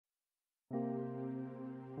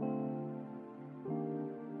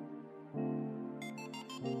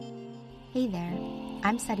Hey there,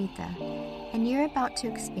 I'm Sarita, and you're about to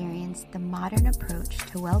experience the modern approach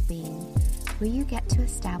to well-being where you get to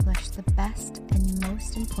establish the best and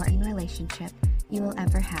most important relationship you will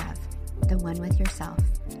ever have, the one with yourself.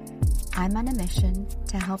 I'm on a mission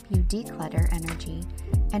to help you declutter energy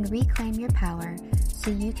and reclaim your power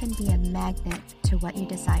so you can be a magnet to what you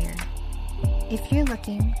desire. If you're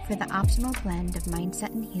looking for the optimal blend of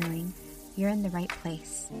mindset and healing, you're in the right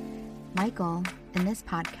place. My goal in this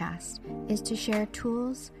podcast is to share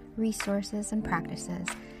tools, resources, and practices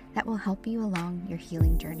that will help you along your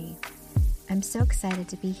healing journey. I'm so excited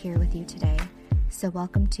to be here with you today, so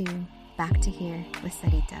welcome to Back to Here with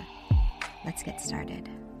Sarita. Let's get started.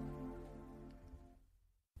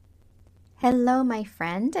 Hello, my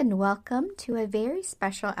friend, and welcome to a very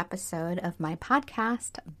special episode of my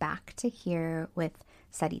podcast, Back to Here with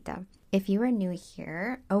Sarita. If you are new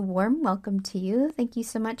here, a warm welcome to you. Thank you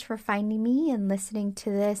so much for finding me and listening to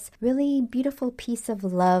this really beautiful piece of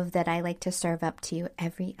love that I like to serve up to you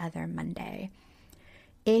every other Monday.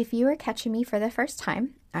 If you are catching me for the first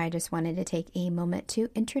time, I just wanted to take a moment to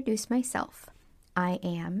introduce myself. I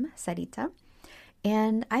am Sarita,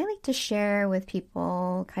 and I like to share with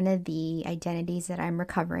people kind of the identities that I'm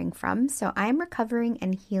recovering from. So I'm recovering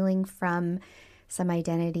and healing from some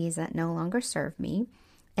identities that no longer serve me.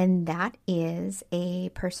 And that is a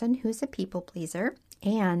person who's a people pleaser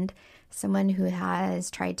and someone who has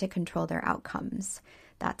tried to control their outcomes.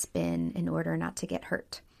 That's been in order not to get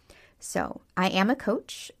hurt. So I am a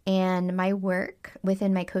coach, and my work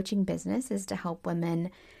within my coaching business is to help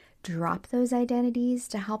women drop those identities,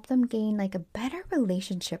 to help them gain like a better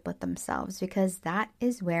relationship with themselves, because that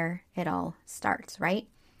is where it all starts, right?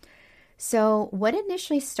 So what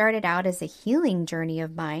initially started out as a healing journey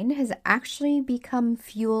of mine has actually become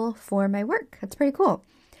fuel for my work. That's pretty cool.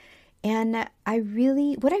 And what I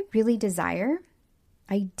really desire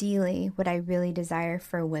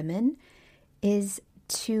for women is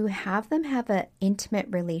to have them have an intimate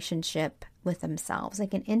relationship with themselves,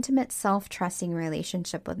 like an intimate self-trusting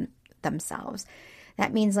relationship with themselves.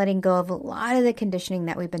 That means letting go of a lot of the conditioning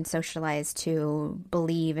that we've been socialized to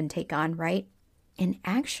believe and take on, right? And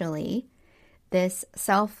actually, this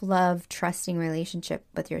self-love, trusting relationship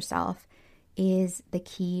with yourself is the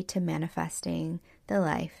key to manifesting the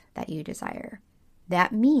life that you desire.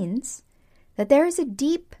 That means that there is a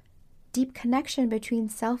deep, deep connection between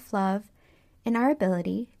self-love and our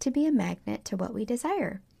ability to be a magnet to what we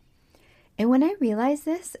desire. And when I realized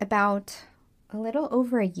this about a little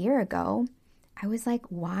over a year ago, I was like,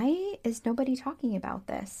 why is nobody talking about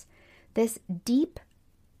this? This deep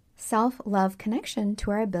self-love connection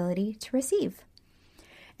to our ability to receive.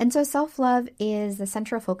 And so self-love is the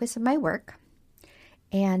central focus of my work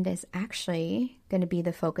and is actually going to be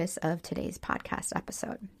the focus of today's podcast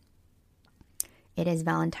episode. It is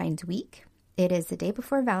Valentine's week. It is the day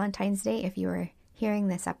before Valentine's Day if you are hearing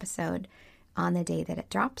this episode on the day that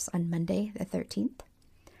it drops on Monday the 13th.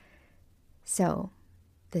 So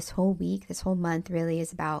this whole week, this whole month really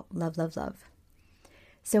is about love, love, love.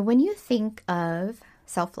 So when you think of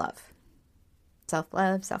self-love,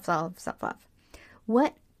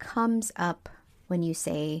 what comes up when you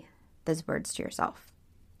say those words to yourself?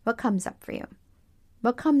 What comes up for you?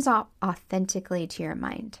 What comes up authentically to your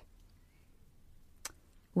mind?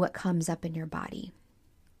 What comes up in your body?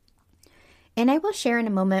 And I will share in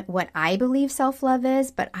a moment what I believe self-love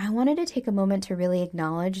is, but I wanted to take a moment to really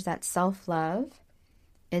acknowledge that self-love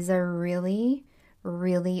is a really,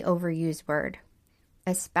 really overused word,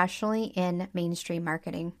 especially in mainstream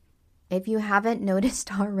marketing. If you haven't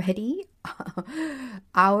noticed already,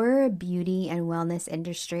 our beauty and wellness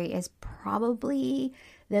industry is probably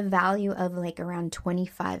the value of like around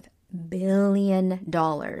 $25 billion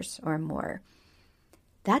or more.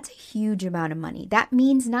 That's a huge amount of money. That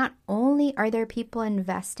means not only are there people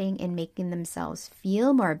investing in making themselves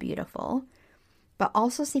feel more beautiful, but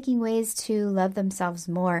also seeking ways to love themselves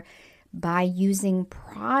more by using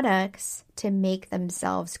products to make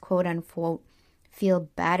themselves, quote unquote, feel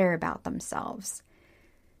better about themselves.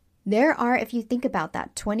 There are, if you think about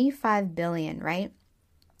that, 25 billion, right?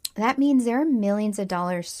 That means there are millions of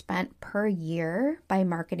dollars spent per year by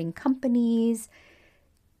marketing companies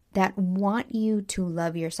that want you to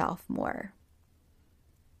love yourself more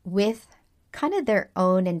with kind of their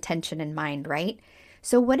own intention in mind, right?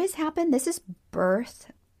 So what has happened? This has birthed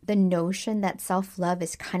the notion that self-love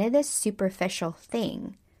is kind of this superficial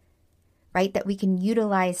thing, right? That we can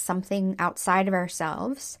utilize something outside of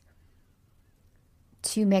ourselves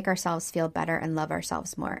to make ourselves feel better and love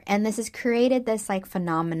ourselves more. And this has created this like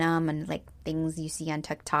phenomenon and like things you see on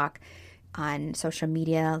TikTok, on social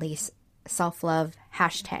media, at least self-love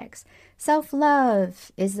hashtags.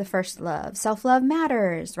 Self-love is the first love. Self-love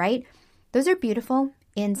matters, right? Those are beautiful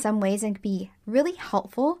in some ways and can be really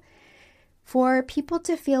helpful for people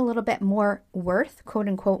to feel a little bit more worth, quote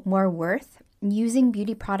unquote, more worth, using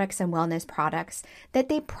beauty products and wellness products that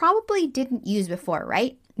they probably didn't use before,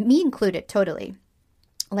 right? Me included, totally.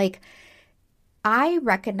 Like, I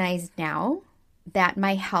recognize now that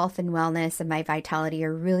my health and wellness and my vitality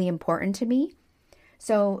are really important to me.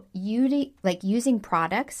 So using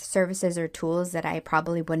products, services, or tools that I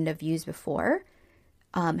probably wouldn't have used before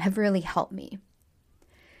have really helped me.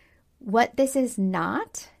 What this is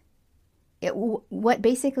not, what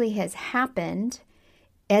basically has happened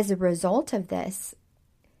as a result of this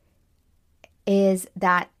is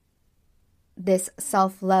that this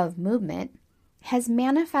self-love movement has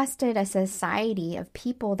manifested a society of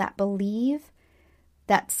people that believe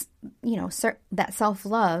that, that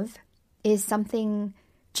self-love is something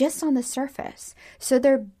just on the surface. So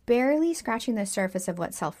they're barely scratching the surface of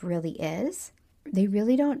what self really is. They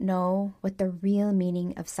really don't know what the real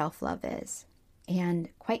meaning of self-love is. And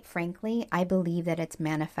quite frankly, I believe that it's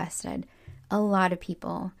manifested a lot of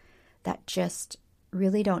people that just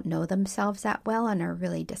really don't know themselves that well and are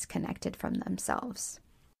really disconnected from themselves.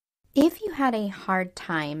 If you had a hard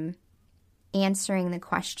time answering the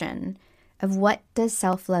question of what does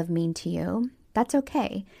self-love mean to you, that's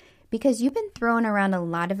okay, because you've been throwing around a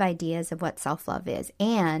lot of ideas of what self-love is,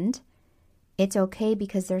 and it's okay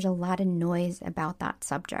because there's a lot of noise about that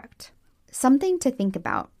subject. Something to think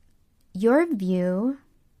about. Your view,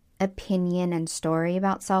 opinion, and story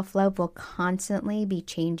about self-love will constantly be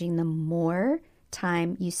changing the more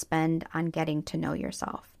time you spend on getting to know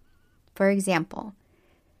yourself. For example,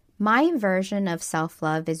 my version of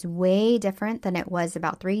self-love is way different than it was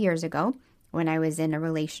about 3 years ago when I was in a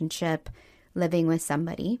relationship living with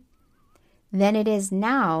somebody than it is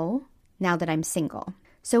now that I'm single.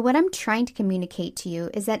 So what I'm trying to communicate to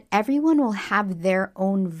you is that everyone will have their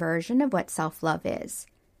own version of what self-love is.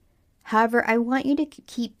 However, I want you to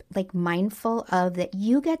keep mindful of that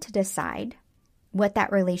you get to decide what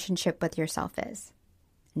that relationship with yourself is.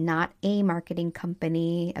 Not a marketing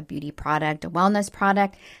company, a beauty product, a wellness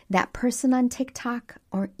product, that person on TikTok,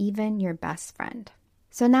 or even your best friend.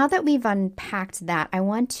 So now that we've unpacked that, I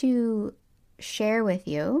want to share with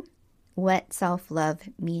you what self-love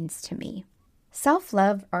means to me.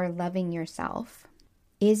 Self-love, or loving yourself,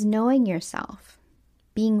 is knowing yourself,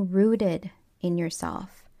 being rooted in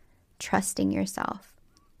yourself, trusting yourself,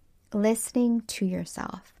 listening to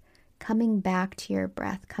yourself, coming back to your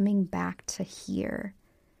breath, coming back to here,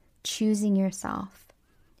 choosing yourself,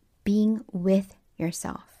 being with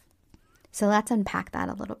yourself. So let's unpack that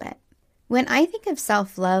a little bit. When I think of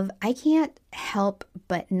self-love, I can't help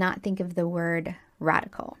but not think of the word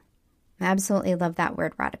radical. I absolutely love that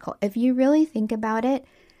word radical. If you really think about it,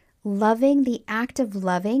 the act of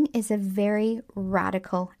loving is a very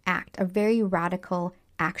radical act, a very radical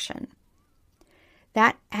action.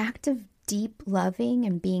 That act of deep loving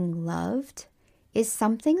and being loved is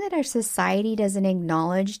something that our society doesn't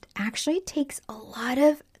acknowledge. Actually takes a lot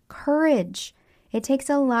of courage. It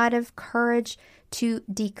takes a lot of courage to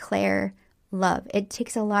declare love. It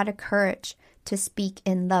takes a lot of courage to speak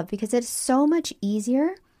in love because it's so much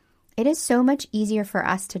easier. It is so much easier for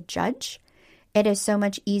us to judge. It is so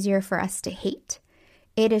much easier for us to hate.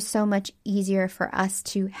 It is so much easier for us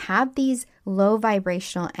to have these low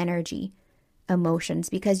vibrational energy emotions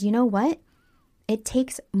because you know what? It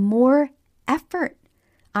takes more effort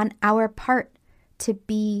on our part to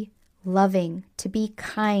be loving, to be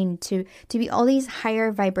kind, to be all these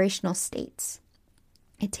higher vibrational states.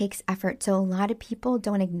 It takes effort. So a lot of people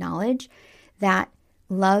don't acknowledge that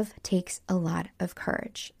love takes a lot of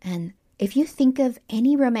courage. And if you think of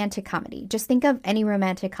any romantic comedy, just think of any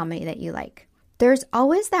romantic comedy that you like. There's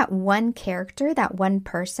always that one character, that one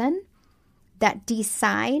person that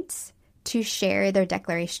decides to share their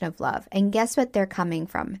declaration of love. And guess what they're coming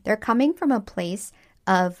from? They're coming from a place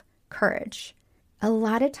of courage. A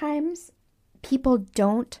lot of times people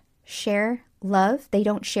don't share love. They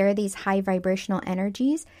don't share these high vibrational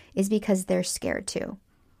energies is because they're scared to.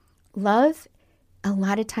 Love a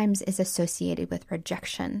lot of times is associated with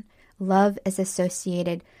rejection. Love is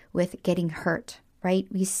associated with getting hurt, right?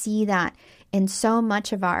 We see that in so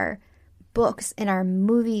much of our books, in our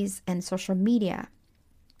movies and social media.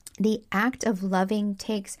 The act of loving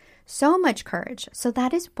takes so much courage. So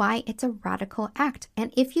that is why it's a radical act.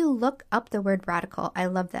 And if you look up the word radical, I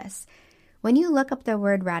love this. When you look up the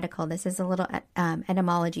word radical, this is a little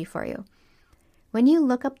etymology for you. When you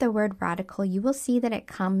look up the word radical, you will see that it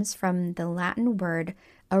comes from the Latin word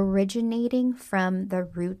originating from the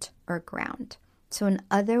root or ground. So in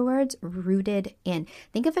other words, rooted in.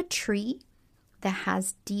 Think of a tree that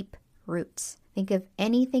has deep roots. Think of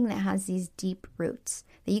anything that has these deep roots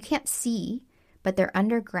that you can't see, but they're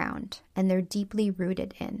underground and they're deeply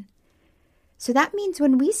rooted in. So that means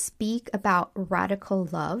when we speak about radical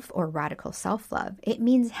love or radical self-love, it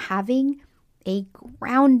means having a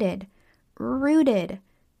grounded, rooted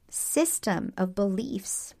system of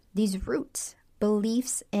beliefs, these roots,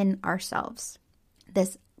 beliefs in ourselves,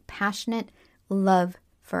 this passionate love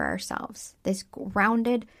for ourselves, this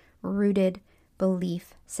grounded, rooted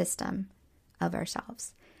belief system of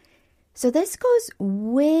ourselves. So this goes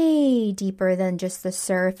way deeper than just the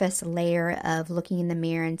surface layer of looking in the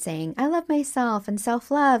mirror and saying, I love myself and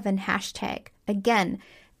self-love and hashtag. Again,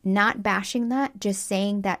 not bashing that, just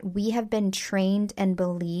saying that we have been trained and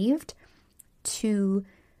believed to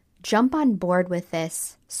jump on board with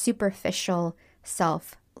this superficial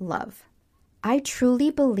self-love. I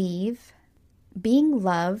truly believe being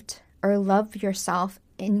loved or love yourself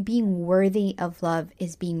and being worthy of love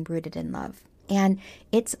is being rooted in love. And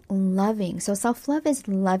it's loving. So self-love is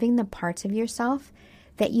loving the parts of yourself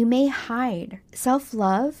that you may hide.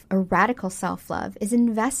 Self-love, or radical self-love, is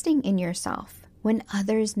investing in yourself when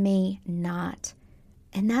others may not.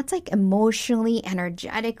 And that's like emotionally,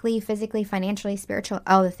 energetically, physically, financially, spiritual,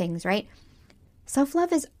 all the things, right?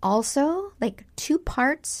 Self-love is also like two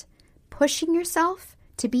parts, pushing yourself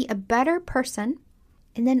to be a better person,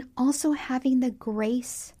 and then also having the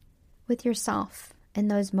grace with yourself in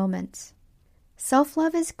those moments.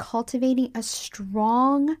 Self-love is cultivating a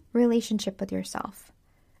strong relationship with yourself,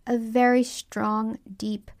 a very strong,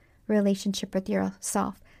 deep relationship with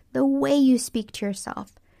yourself. The way you speak to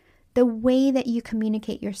yourself, the way that you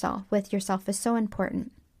communicate with yourself is so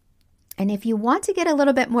important. And if you want to get a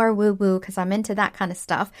little bit more woo-woo, because I'm into that kind of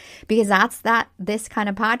stuff, because this kind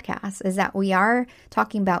of podcast is that we are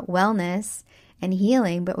talking about wellness and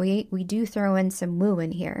healing, but we do throw in some woo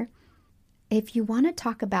in here. If you want to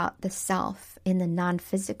talk about the self in the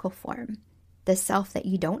non-physical form, the self that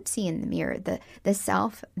you don't see in the mirror, the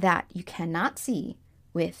self that you cannot see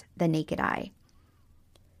with the naked eye,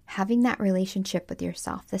 having that relationship with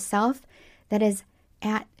yourself, the self that is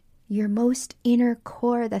at your most inner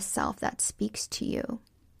core, the self that speaks to you,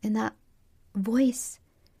 and that voice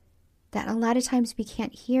that a lot of times we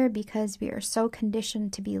can't hear because we are so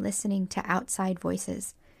conditioned to be listening to outside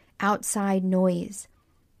voices, outside noise,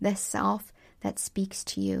 the self that speaks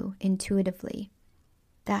to you intuitively,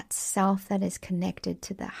 that self that is connected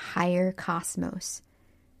to the higher cosmos.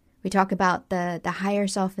 We talk about the higher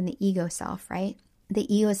self and the ego self, right?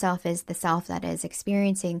 The ego self is the self that is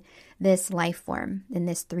experiencing this life form in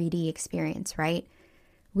this 3D experience, right?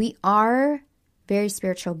 We are very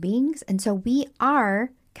spiritual beings, and so we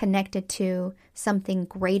are connected to something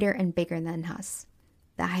greater and bigger than us,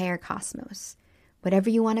 the higher cosmos,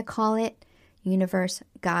 whatever you want to call it. Universe,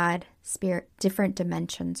 God, spirit, different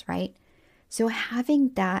dimensions, right? So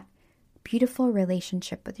having that beautiful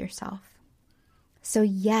relationship with yourself. So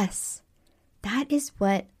yes, that is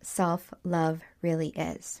what self-love really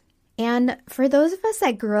is. And for those of us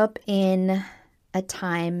that grew up in a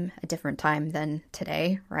different time than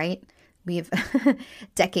today, right? We've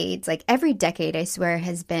decades, like every decade, I swear,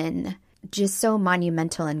 has been just so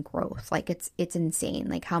monumental in growth. Like it's insane,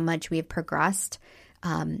 like how much we have progressed.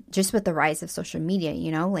 Just with the rise of social media,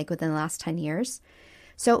 like within the last 10 years.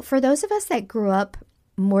 So for those of us that grew up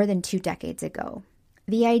more than 2 decades ago,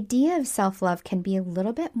 the idea of self-love can be a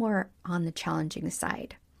little bit more on the challenging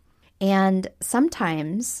side. And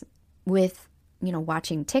sometimes with,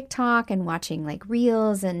 watching TikTok and watching like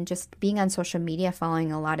reels and just being on social media,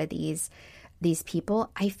 following a lot of these people,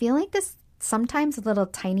 I feel like this sometimes a little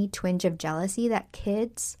tiny twinge of jealousy that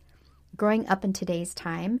kids growing up in today's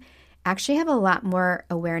time actually have a lot more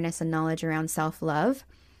awareness and knowledge around self-love,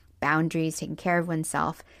 boundaries, taking care of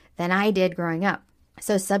oneself than I did growing up.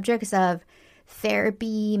 So subjects of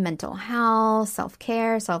therapy, mental health,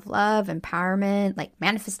 self-care, self-love, empowerment, like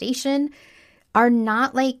manifestation are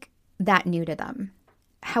not like that new to them.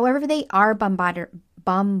 However, they are bombarded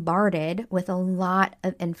with a lot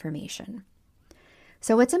of information.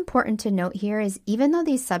 So what's important to note here is even though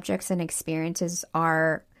these subjects and experiences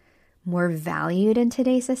are more valued in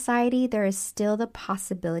today's society, there is still the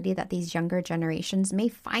possibility that these younger generations may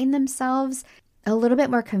find themselves a little bit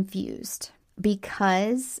more confused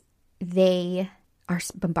because they are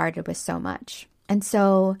bombarded with so much. And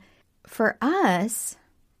so for us,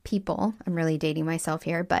 people, I'm really dating myself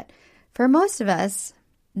here, but for most of us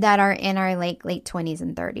that are in our late 20s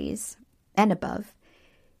and 30s and above,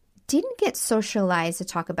 didn't get socialized to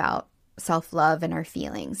talk about self-love and our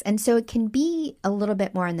feelings. And so it can be a little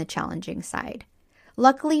bit more on the challenging side.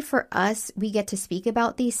 Luckily for us, we get to speak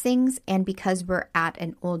about these things. And because we're at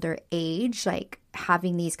an older age, like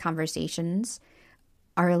having these conversations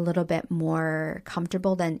are a little bit more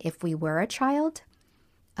comfortable than if we were a child.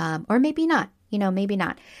 Or maybe not, maybe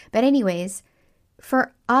not. But anyways,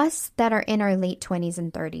 for us that are in our late 20s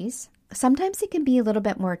and 30s, sometimes it can be a little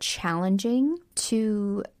bit more challenging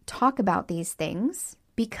to talk about these things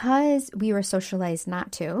because we were socialized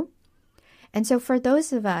not to. And so for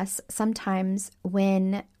those of us, sometimes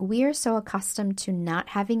when we are so accustomed to not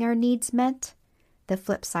having our needs met, the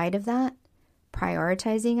flip side of that,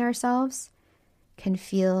 prioritizing ourselves, can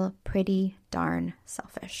feel pretty darn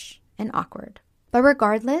selfish and awkward. But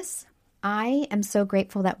regardless, I am so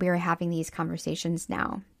grateful that we are having these conversations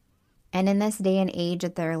now. And in this day and age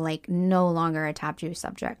that they're like no longer a taboo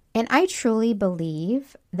subject. And I truly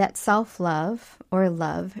believe that self-love or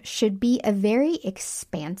love should be a very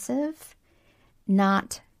expansive,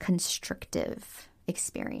 not constrictive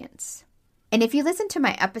experience. And if you listen to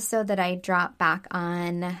my episode that I dropped back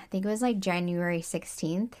on, I think it was like January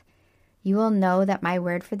 16th, you will know that my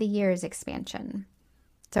word for the year is expansion.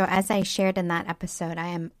 So as I shared in that episode, I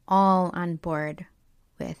am all on board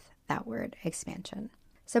with that word, expansion.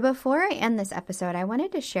 So before I end this episode, I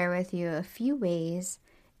wanted to share with you a few ways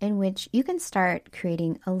in which you can start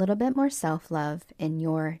creating a little bit more self-love in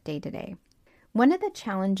your day-to-day. One of the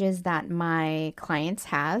challenges that my clients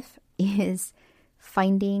have is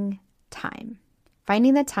finding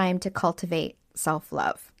the time to cultivate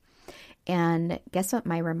self-love. And guess what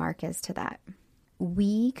my remark is to that?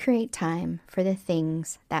 We create time for the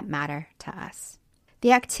things that matter to us.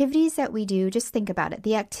 The activities that we do, just think about it.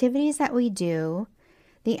 The activities that we do,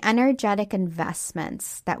 the energetic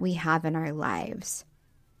investments that we have in our lives.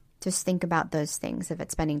 Just think about those things. If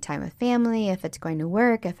it's spending time with family, if it's going to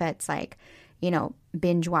work, if it's like,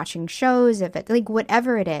 binge watching shows, if it's like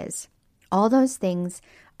whatever it is, all those things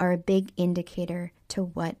are a big indicator to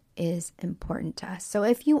what is important to us. So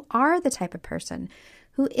if you are the type of person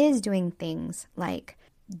who is doing things like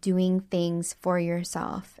doing things for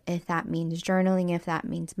yourself, if that means journaling, if that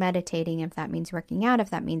means meditating, if that means working out,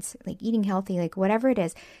 if that means like eating healthy, like whatever it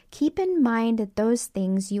is, keep in mind that those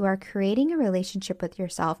things you are creating a relationship with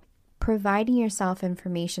yourself, providing yourself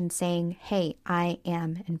information saying, hey, I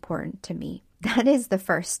am important to me. That is the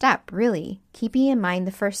first step, really. Keeping in mind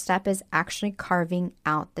the first step is actually carving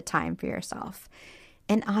out the time for yourself.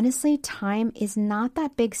 And honestly, time is not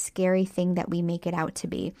that big, scary thing that we make it out to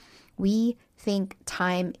be. We think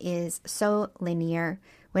time is so linear,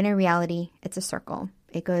 when in reality, it's a circle.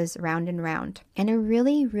 It goes round and round. And a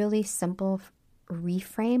really, really simple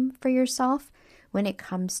reframe for yourself when it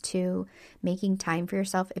comes to making time for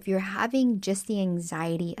yourself, if you're having just the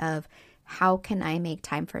anxiety of how can I make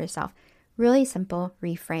time for yourself, really simple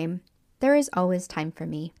reframe. There is always time for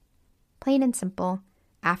me. Plain and simple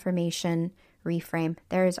affirmation, reframe.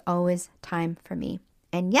 There is always time for me.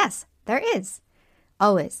 And yes, there is.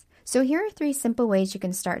 Always. So here are 3 simple ways you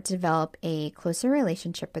can start to develop a closer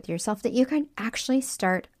relationship with yourself that you can actually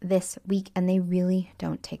start this week, and they really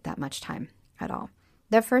don't take that much time at all.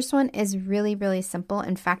 The first one is really, really simple.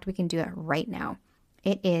 In fact, we can do it right now.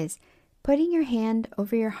 It is putting your hand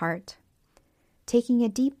over your heart, taking a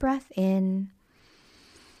deep breath in,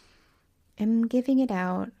 and giving it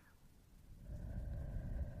out.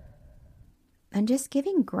 And just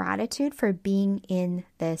giving gratitude for being in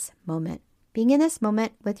this moment. Being in this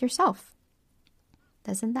moment with yourself.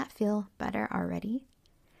 Doesn't that feel better already?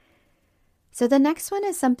 So the next one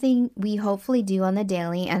is something we hopefully do on the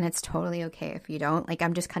daily, and it's totally okay if you don't. Like,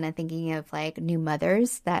 I'm just kind of thinking of like new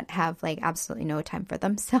mothers that have like absolutely no time for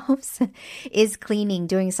themselves, is cleaning,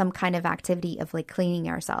 doing some kind of activity of like cleaning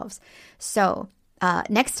ourselves. So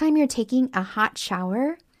next time you're taking a hot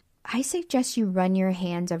shower, I suggest you run your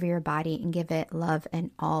hands over your body and give it love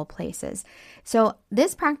in all places. So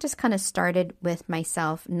this practice kind of started with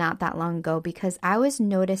myself not that long ago because I was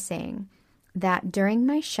noticing that during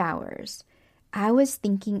my showers, I was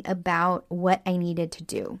thinking about what I needed to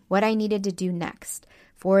do next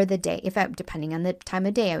for the day. Depending on the time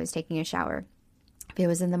of day I was taking a shower. If it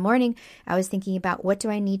was in the morning, I was thinking about what do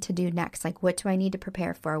I need to do next? Like, what do I need to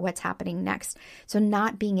prepare for? What's happening next? So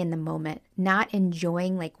not being in the moment, not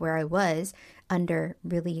enjoying like where I was under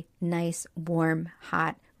really nice, warm,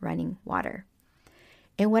 hot, running water.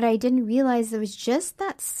 And what I didn't realize, it was just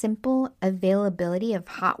that simple availability of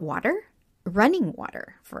hot water, running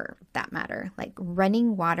water for that matter, like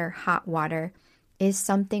running water, hot water is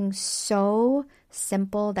something so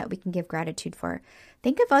simple that we can give gratitude for.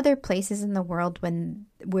 Think of other places in the world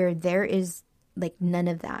where there is like none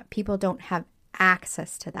of that. People don't have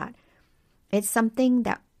access to that. It's something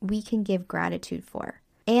that we can give gratitude for.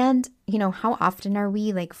 And, how often are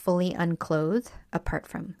we like fully unclothed apart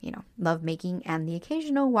from, lovemaking and the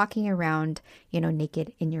occasional walking around,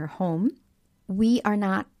 naked in your home? We are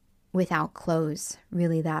not without clothes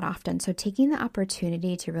really that often. So taking the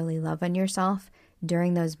opportunity to really love on yourself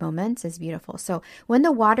during those moments is beautiful. So when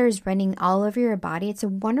the water is running all over your body, it's a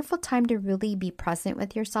wonderful time to really be present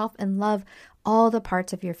with yourself and love all the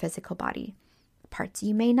parts of your physical body. Parts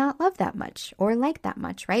you may not love that much or like that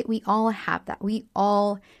much, right? We all have that. We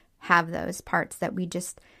all have those parts that we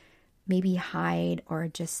just maybe hide or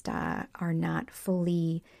just are not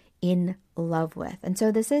fully in love with. And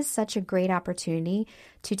so this is such a great opportunity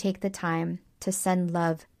to take the time to send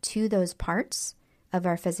love to those parts of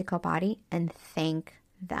our physical body and thank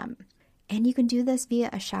them. And you can do this via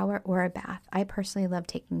a shower or a bath. I personally love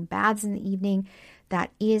taking baths in the evening.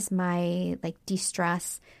 That is my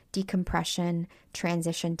de-stress, decompression,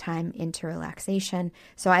 transition time into relaxation.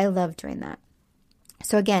 So I love doing that.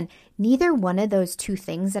 So again, neither one of those two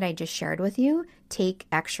things that I just shared with you take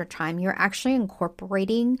extra time. You're actually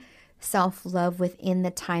incorporating self-love within the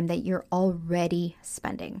time that you're already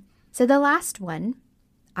spending. So the last one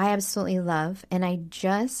I absolutely love, and I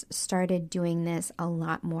just started doing this a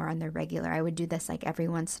lot more on the regular. I would do this every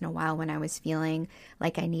once in a while when I was feeling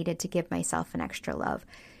like I needed to give myself an extra love.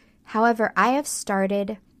 However, I have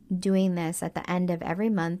started doing this at the end of every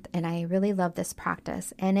month, and I really love this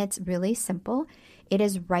practice, and it's really simple. It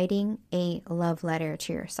is writing a love letter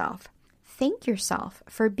to yourself. Thank yourself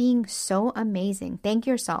for being so amazing. Thank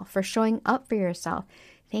yourself for showing up for yourself.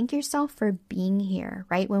 Thank yourself for being here,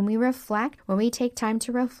 right? When we reflect, when we take time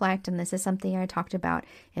to reflect, and this is something I talked about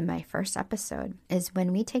in my first episode, is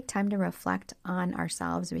when we take time to reflect on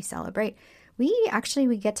ourselves, we celebrate. We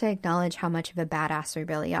get to acknowledge how much of a badass we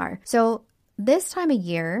really are. So this time of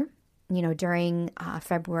year, during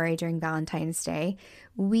February, during Valentine's Day,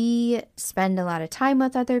 we spend a lot of time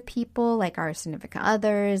with other people, like our significant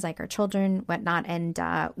others, like our children, whatnot, and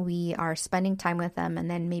we are spending time with them,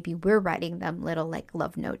 and then maybe we're writing them little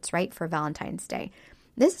love notes, right, for Valentine's Day.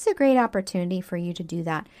 This is a great opportunity for you to do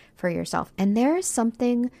that for yourself. And there is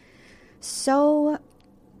something so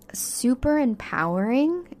super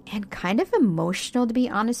empowering and kind of emotional, to be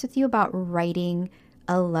honest with you, about writing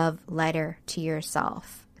a love letter to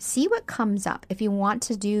yourself. See what comes up. If you want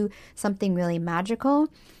to do something really magical,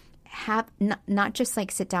 have not just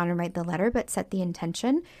sit down and write the letter, but set the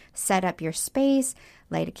intention, set up your space,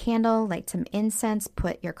 light a candle, light some incense,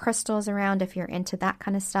 put your crystals around if you're into that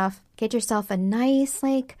kind of stuff. Get yourself a nice,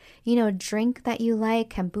 drink that you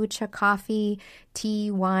like, kombucha, coffee, tea,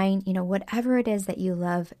 wine, whatever it is that you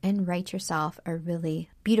love, and write yourself a really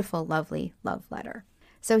beautiful, lovely love letter.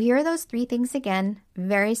 So here are those 3 things again.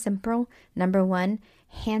 Very simple. Number 1,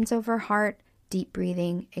 hands over heart, deep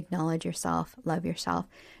breathing, acknowledge yourself, love yourself.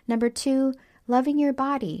 Number 2, loving your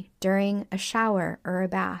body during a shower or a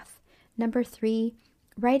bath. Number 3,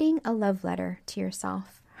 writing a love letter to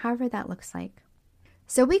yourself, however that looks like.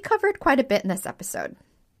 So we covered quite a bit in this episode,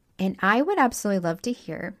 and I would absolutely love to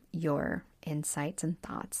hear your insights and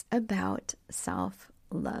thoughts about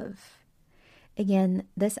self-love. Again,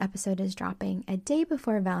 this episode is dropping a day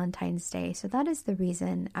before Valentine's Day, so that is the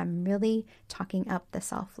reason I'm really talking up the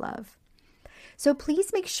self-love. So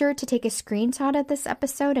please make sure to take a screenshot of this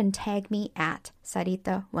episode and tag me at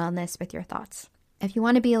Sarita Wellness with your thoughts. If you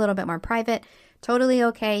want to be a little bit more private, totally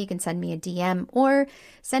okay. You can send me a DM or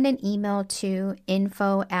send an email to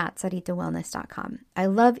info@saritawellness.com. I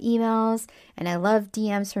love emails and I love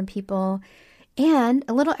DMs from people. And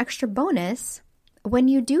a little extra bonus, when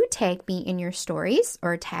you do tag me in your stories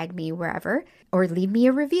or tag me wherever or leave me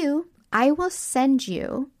a review, I will send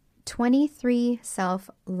you 23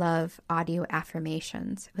 self-love audio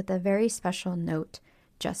affirmations with a very special note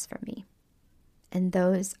just for me. And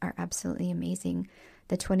those are absolutely amazing.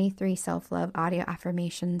 The 23 self-love audio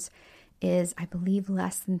affirmations is, I believe,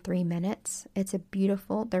 less than 3 minutes.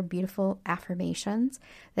 They're beautiful affirmations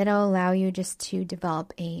that'll allow you just to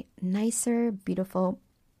develop a nicer, beautiful,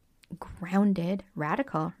 grounded,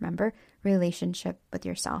 radical, relationship with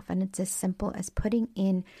yourself. And it's as simple as putting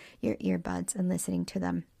in your earbuds and listening to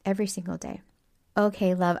them every single day.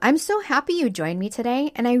 Okay, love, I'm so happy you joined me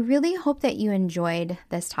today, and I really hope that you enjoyed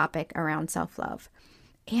this topic around self-love.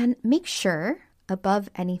 And make sure, above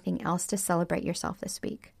anything else, to celebrate yourself this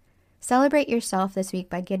week. Celebrate yourself this week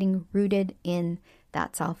by getting rooted in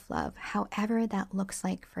that self-love, however that looks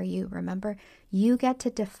like for you. Remember, you get to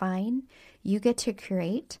define, you get to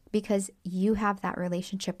create, because you have that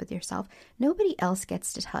relationship with yourself. Nobody else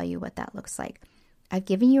gets to tell you what that looks like. I've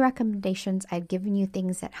given you recommendations. I've given you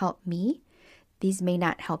things that help me. These may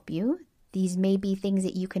not help you. These may be things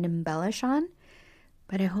that you can embellish on,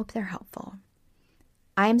 but I hope they're helpful.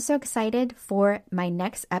 I'm so excited for my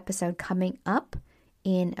next episode coming up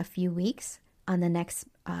in a few weeks on the next,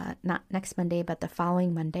 not next Monday, but the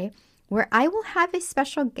following Monday, where I will have a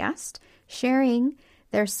special guest sharing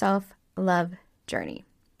their self-love journey.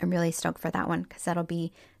 I'm really stoked for that one because that'll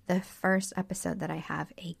be the first episode that I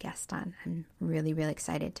have a guest on. I'm really, really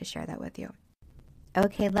excited to share that with you.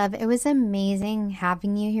 Okay, love, it was amazing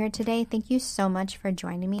having you here today. Thank you so much for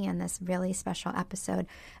joining me on this really special episode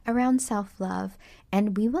around self-love,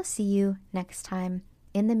 and we will see you next time.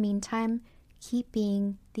 In the meantime, keep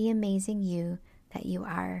being the amazing you that you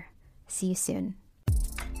are. See you soon.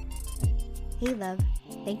 Hey, love,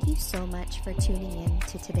 thank you so much for tuning in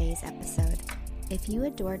to today's episode. If you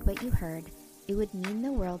adored what you heard, it would mean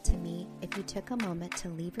the world to me if you took a moment to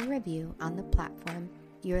leave a review on the platform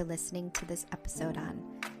you are listening to this episode on.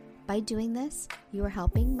 By doing this, you are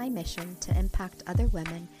helping my mission to impact other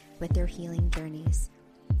women with their healing journeys.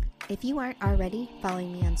 If you aren't already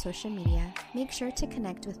following me on social media, make sure to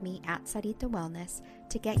connect with me at Sarita Wellness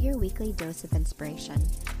to get your weekly dose of inspiration.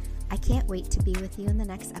 I can't wait to be with you in the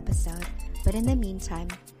next episode, but in the meantime,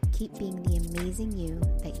 keep being the amazing you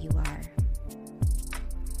that you are.